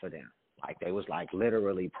vibe for them. Like, they was like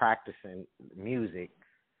literally practicing music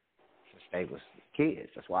since they was kids.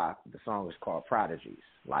 That's why the song is called Prodigies.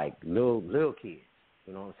 Like little kids.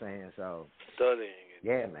 You know what I'm saying? So studying.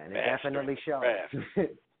 Yeah, man. It definitely shows.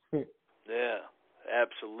 Yeah.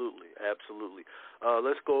 Absolutely.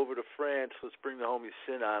 Let's go over to France. Let's bring the homie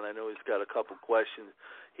Sin on. I know he's got a couple questions.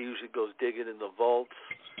 He usually goes digging in the vaults.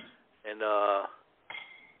 And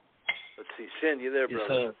let's see, Sin, you there,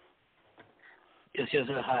 brother? Yes, sir.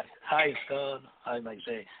 Hi, son. I might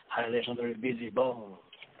say hi, legendary Bizzy Bone.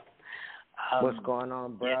 What's going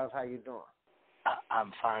on, bro? How you doing?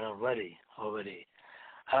 I'm fine already.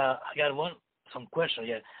 I got some question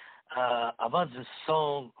here. About the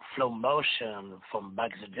song Flow Motion from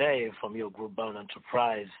back the day from your group Bone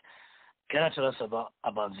Enterprise. Can you tell us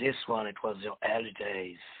about this one? It was your early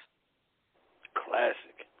days.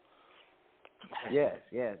 Classic.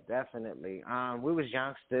 Yes, definitely. We was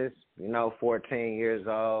youngsters, 14 years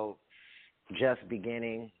old, just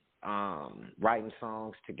beginning, writing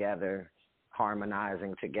songs together,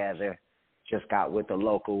 harmonizing together. Just got with the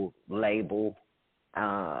local label,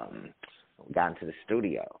 got into the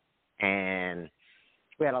studio, and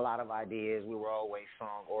we had a lot of ideas. We were always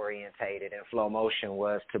song orientated, and Flow Motion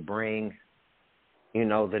was to bring,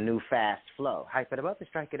 the new fast flow. Hype it up,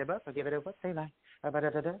 strike it up, give it up, what they like.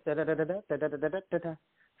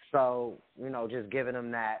 So, just giving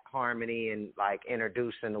them that harmony and like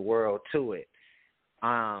introducing the world to it.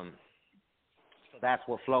 So that's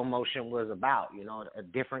what Flow Motion was about, a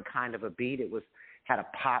different kind of a beat. It had a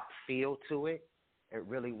pop feel to it. It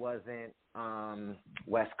really wasn't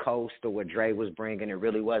West Coast or what Dre was bringing. It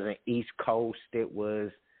really wasn't East Coast.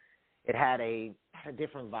 It had a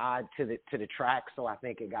different vibe to the track, so I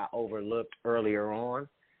think it got overlooked earlier on.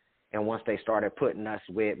 And once they started putting us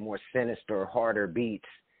with more sinister, harder beats,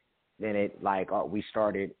 then it we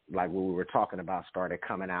started, like what we were talking about, started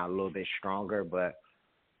coming out a little bit stronger. But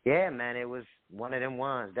yeah, man, it was one of them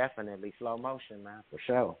ones, definitely Flow Motion, man, for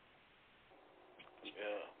sure.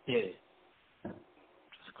 Yeah.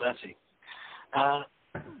 It's a classic.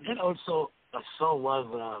 Then also a song was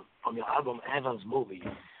from your album Evans Movie.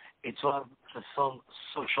 It was the song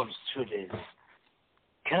Social Studies.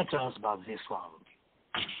 Can you tell us about this one?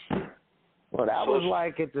 Well, that was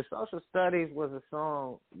the Social Studies was a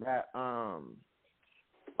song that,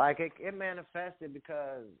 it manifested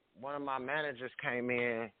because one of my managers came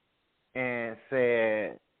in and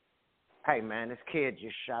said, hey, man, this kid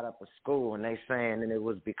just shot up a school, and they saying that it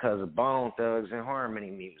was because of Bone Thugs and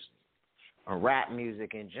Harmony music, or rap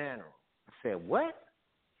music in general. I said, what?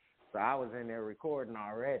 So I was in there recording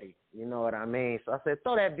already, you know what I mean? So I said,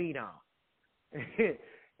 throw that beat on.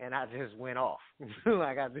 And I just went off.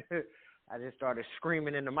 I just started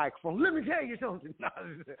screaming in the microphone, let me tell you something. I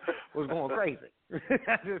was going crazy.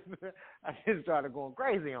 I just started going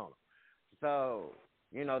crazy on them. So,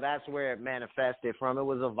 that's where it manifested from. It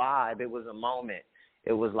was a vibe. It was a moment.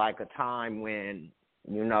 It was like a time when,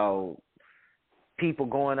 people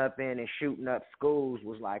going up in and shooting up schools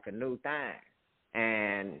was like a new thing.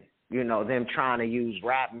 And, them trying to use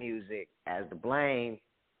rap music as the blame,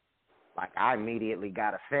 I immediately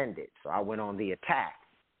got offended. So I went on the attack,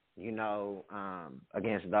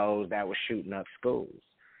 against those that were shooting up schools.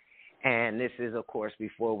 And this is, of course,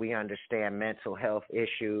 before we understand mental health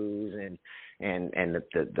issues and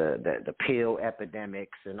the pill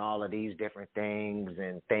epidemics and all of these different things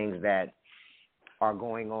and things that are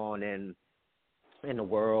going on in the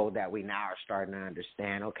world that we now are starting to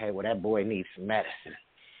understand. Okay, well, that boy needs some medicine,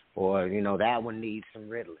 or that one needs some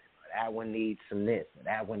Ritalin, or that one needs some this, or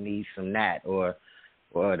that one needs some that, or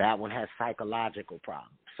that one has psychological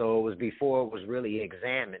problems. So it was before it was really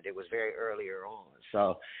examined. It was very earlier on.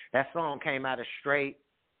 So that song came out of straight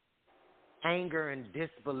anger and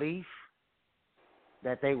disbelief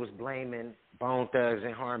that they was blaming Bone Thugs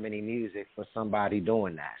and Harmony music for somebody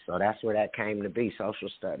doing that. So that's where that came to be, Social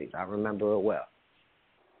Studies. I remember it well.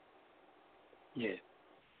 Yeah.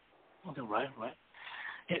 Okay, right.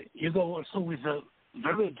 Yeah, you go also with a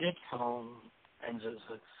very deep song and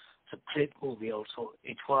the clip movie also.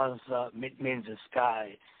 It was Meet Me in the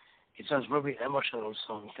Sky. It was very emotional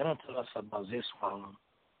song. Can you tell us about this one?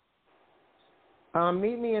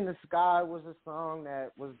 Meet Me in the Sky was a song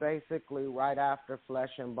that was basically right after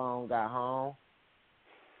Flesh and Bone got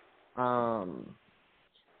home.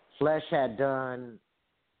 Flesh had done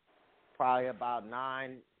probably about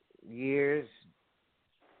 9 years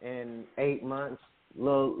and 8 months,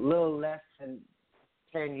 little less than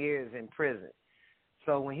 10 years in prison.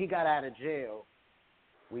 So when he got out of jail,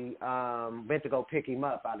 we went to go pick him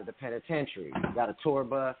up out of the penitentiary. We got a tour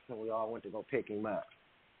bus, and we all went to go pick him up.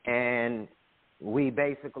 And we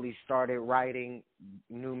basically started writing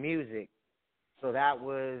new music. So that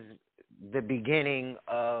was the beginning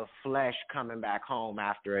of Flesh coming back home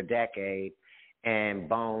after a decade and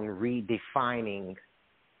Bone redefining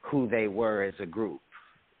who they were as a group,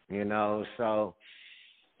 So,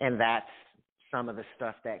 and that's some of the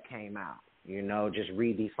stuff that came out. Just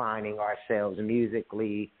redefining ourselves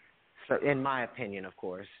musically. So in my opinion, of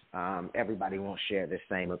course, everybody won't share the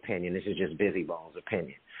same opinion. This is just Bizzy Bone's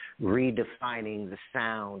opinion. Redefining the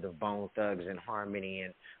sound of Bone Thugs and Harmony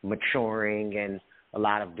and maturing and a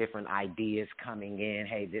lot of different ideas coming in.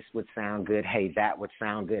 Hey, this would sound good. Hey, that would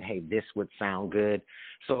sound good. Hey, this would sound good.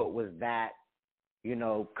 So it was that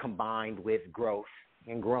combined with growth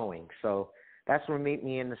and growing. So that's where Meet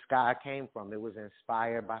Me in the Sky came from. It was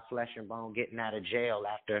inspired by Flesh and Bone getting out of jail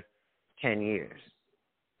after 10 years.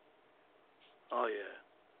 Oh,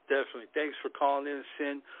 yeah, definitely. Thanks for calling in,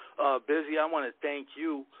 Sin. Bizzy, I want to thank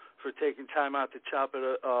you for taking time out to chop it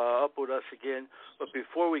up with us again. But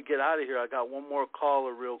before we get out of here, I got one more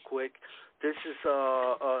caller real quick. This is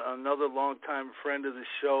another longtime friend of the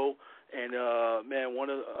show, and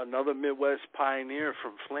another Midwest pioneer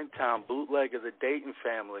from Flinttown, Bootleg of the Dayton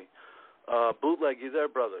family. Bootleg, you there,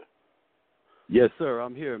 brother? Yes, sir.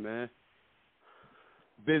 I'm here, man.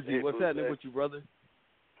 Busy. Hey, what's happening with you, brother?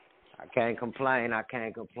 I can't complain.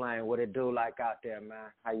 What it do like out there,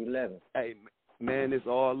 man? How you living? Hey, man, it's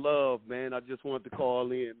all love, man. I just wanted to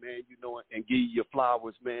call in, man, and give you your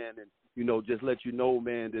flowers, man, and, just let you know,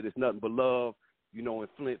 man, that it's nothing but love, in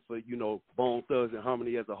Flint for, Bone Thugs and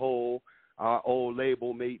Harmony as a whole. Our old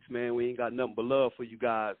label mates, man, we ain't got nothing but love for you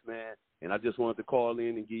guys, man. And I just wanted to call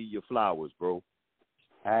in and give you your flowers, bro.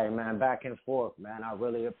 Hey, man, back and forth, man. I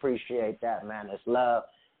really appreciate that, man. It's love.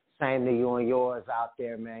 Same to you and yours out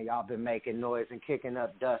there, man. Y'all been making noise and kicking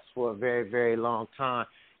up dust for a very, very long time.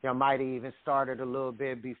 Y'all might have even started a little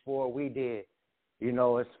bit before we did,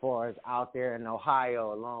 as far as out there in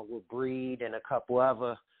Ohio, along with Breed and a couple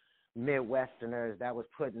other Midwesterners that was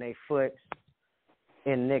putting their foot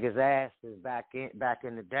in niggas' asses back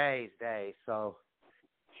in the days. So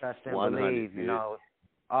trust and believe,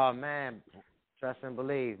 Oh, man, trust and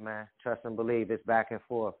believe, man. Trust and believe. It's back and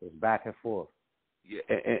forth. Yeah,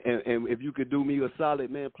 and if you could do me a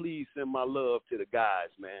solid, man, please send my love to the guys,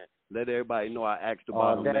 man. Let everybody know I asked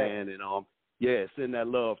about them, man, and send that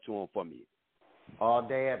love to them for me. All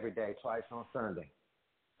day, every day, twice on Sunday.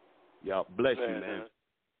 Yeah, bless you, man.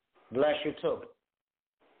 Bless you too.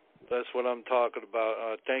 That's what I'm talking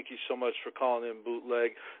about. Thank you so much for calling in,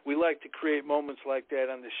 Bootleg. We like to create moments like that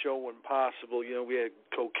on the show when possible. We had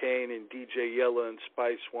Cocaine and DJ Yella and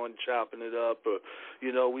Spice One chopping it up. Or,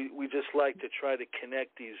 we just like to try to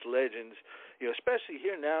connect these legends, especially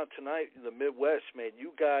here now tonight in the Midwest, man.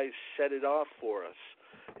 You guys set it off for us.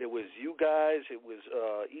 It was you guys. It was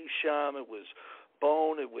Esham. It was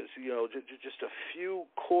Bone. It was, just a few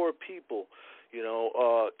core people,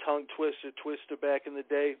 Tongue Twister back in the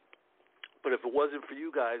day. But if it wasn't for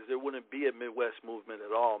you guys, there wouldn't be a Midwest movement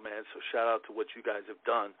at all, man. So shout out to what you guys have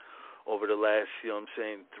done over the last,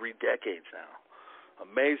 3 decades now.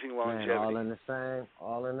 Amazing longevity. Man,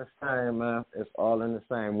 all in the same, man. It's all in the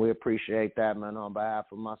same. We appreciate that, man, on behalf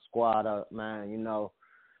of my squad, man.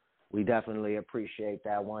 We definitely appreciate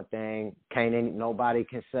that. One thing nobody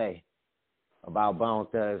can say about Bone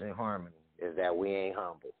Thugs and Harmony is that we ain't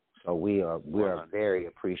humble. So we are very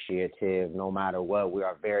appreciative no matter what. We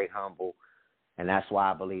are very humble. And that's why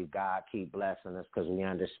I believe God keep blessing us, because we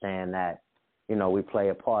understand that, we play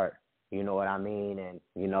a part. You know what I mean? And,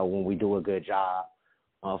 when we do a good job,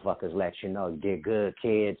 motherfuckers let you know, you did good,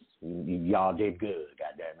 kids. Y'all did good,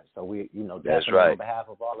 goddammit. So we, definitely on behalf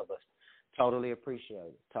of all of us, totally appreciate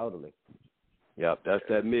it. Totally. Yep, that's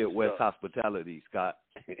that Midwest hospitality, Scott.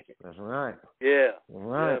 That's right. Yeah.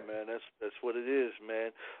 Right. Yeah, man. That's what it is,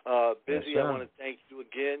 man. Bizzy, I want to thank you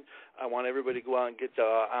again. I want everybody to go out and get the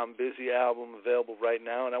I'm Busy album available right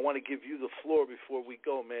now, and I want to give you the floor before we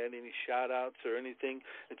go, man. Any shout-outs or anything?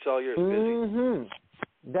 It's all yours, Bizzy.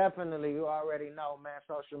 Definitely. You already know, man.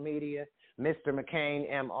 Social media, Mr. McCain,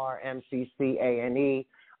 MrMCCANE,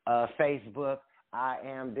 Facebook, I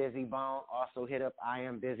Am Bizzy Bone. Also hit up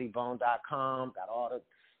IamBizzyBone.com. Got all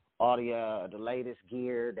the latest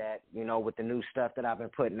gear that, with the new stuff that I've been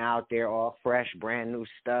putting out there, all fresh, brand new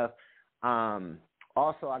stuff.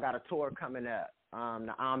 Also, I got a tour coming up,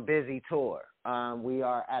 the I'm Busy tour. We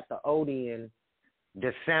are at the Odeon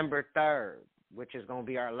December 3rd, which is going to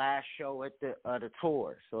be our last show at the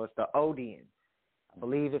tour. So it's the Odeon. I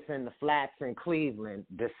believe it's in the Flats in Cleveland,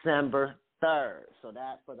 December 3rd. So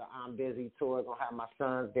that for the I'm Busy tour. Going to have my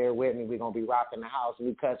sons there with me. We're going to be rocking the house.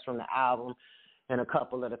 New cuts from the album and a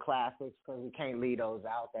couple of the classics, because we can't leave those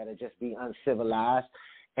out. That'll just be uncivilized.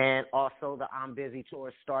 And also the I'm Busy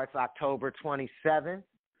tour starts October 27th.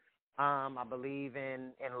 I believe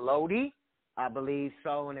in Lodi. I believe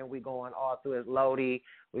so. And then we going all through Lodi.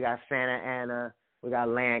 We got Santa Ana. We got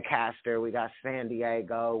Lancaster. We got San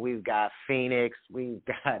Diego. We've got Phoenix. We've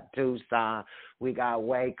got Tucson. We got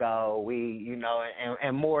Waco.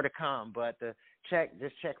 And more to come. But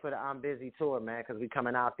just check for the I'm Busy tour, man, because we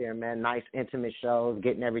coming out there, man. Nice, intimate shows,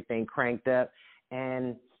 getting everything cranked up.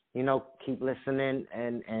 And, keep listening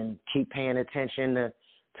and keep paying attention to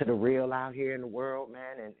the real out here in the world,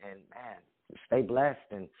 man. And man, stay blessed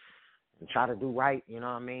and and try to do right, you know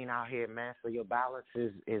what I mean, out here, man, so your balance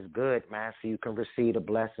is good, man, so you can receive the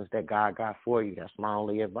blessings that God got for you. That's my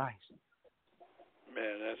only advice.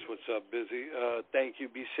 Man, that's what's up, Bizzy. Thank you.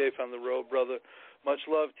 Be safe on the road, brother. Much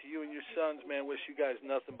love to you and your sons, man. Wish you guys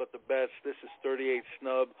nothing but the best. This is 38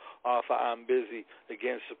 Snub off of I'm Busy.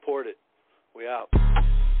 Again, support it. We out.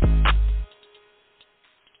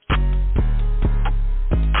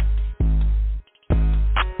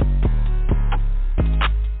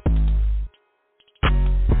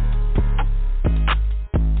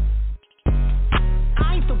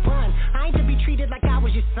 Like I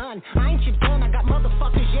was your son. I ain't your gun, I got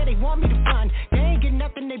motherfuckers, yeah, they want me to run. They ain't get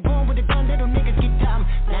nothing, they born with a gun, little niggas get dumb.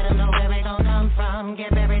 Let them know where they gon' come from.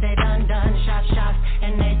 Get buried, they done. Shots,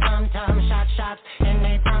 and they tum-tum. Shots, and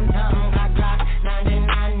they tum-tum. Glock,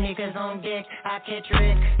 99 niggas on dick. I catch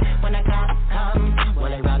Rick when the cops come.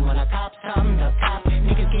 Well, they run when the cops come. The cops,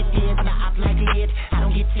 niggas get dead when I op like lid. I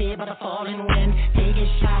don't get feared by the falling wind. They get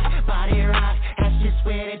shot, body rock. That's just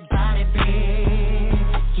where they body be.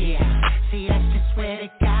 Yeah, see, that's just where they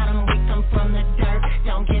got them. We come from the dirt.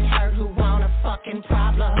 Don't get hurt, who want a fucking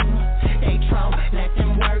problem? They troll, let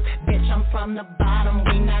them work. Bitch, I'm from the bottom,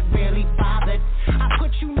 we not really bothered. I put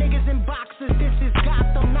you niggas in boxes, this is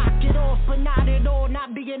Gotham. Knock it off, but not at all.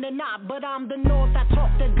 Not being a knot, but I'm the North. I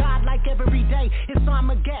talk to God like every day. It's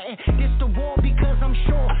Armageddon. This the war because I'm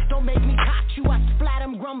sure. Don't make me cock you. I splat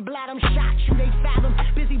him, grumblat him, shot you. They fathom.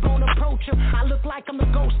 Bizzy Bone approach him. I look like I'm the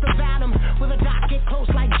ghost of Adam. With a doc get close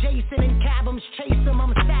like Jason and Cabums. Chase him,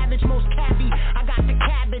 I'm savage, most cabbie. I got the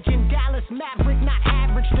cabbage in Dallas Maverick, not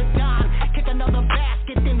average to Don. Kick another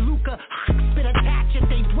basket, then Luca. Spit attach it,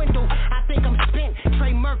 they dwindle. I think I'm spent.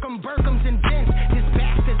 Trey Merkham, Burkhams, and Vince. This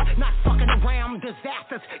bastard's not fucking around.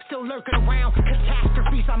 Disasters still lurking around.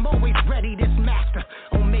 Catastrophes, I'm always ready. This master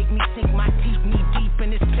don't make me sink my teeth knee deep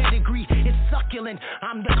in this pedigree. It's succulent.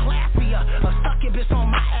 I'm the classier. A succubus on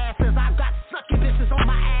my asses. I've got succubuses on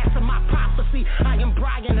my ass and my prophecy. I am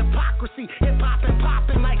Brian hypocrisy. Hip hop and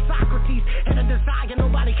popping like Socrates. And a desire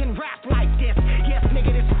nobody can rap like this. Yes,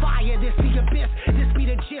 nigga, this fire. This the abyss. This be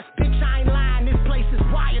the gist. Bitch, I ain't lying. This place is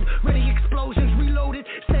wired. Ready explosions. Reloaded.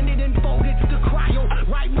 Send it in folded to cryo.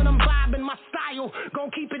 Right when I'm vibing my style. Gon'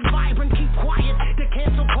 keep it vibrant. Keep quiet. The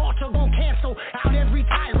cancel culture gon' cancel out every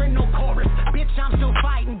tyrant. No chorus. Bitch, I'm still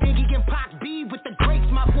fighting. Biggie and Pac B with the greats.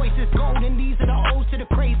 My voice is golden. These are the O's to the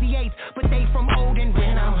crazy eights. But they from Odin.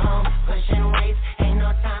 When I'm home, pushing weights. Ain't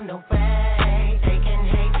no time to wait. They can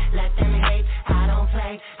hate. Let them hate. I don't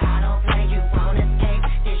play. You won't escape.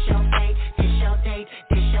 This your fate. This your date.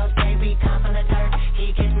 This your day. We come from the dirt.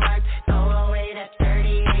 He gets murked. Throw away that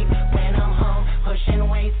 38. When I'm home, pushing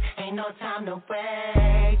weights. Ain't no time to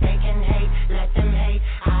wait. They can hate. Let them hate.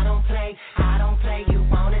 I don't play. You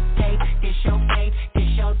won't escape. This your fate. This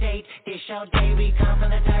your date. This your day. We come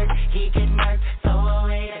from the dirt. He gets murked.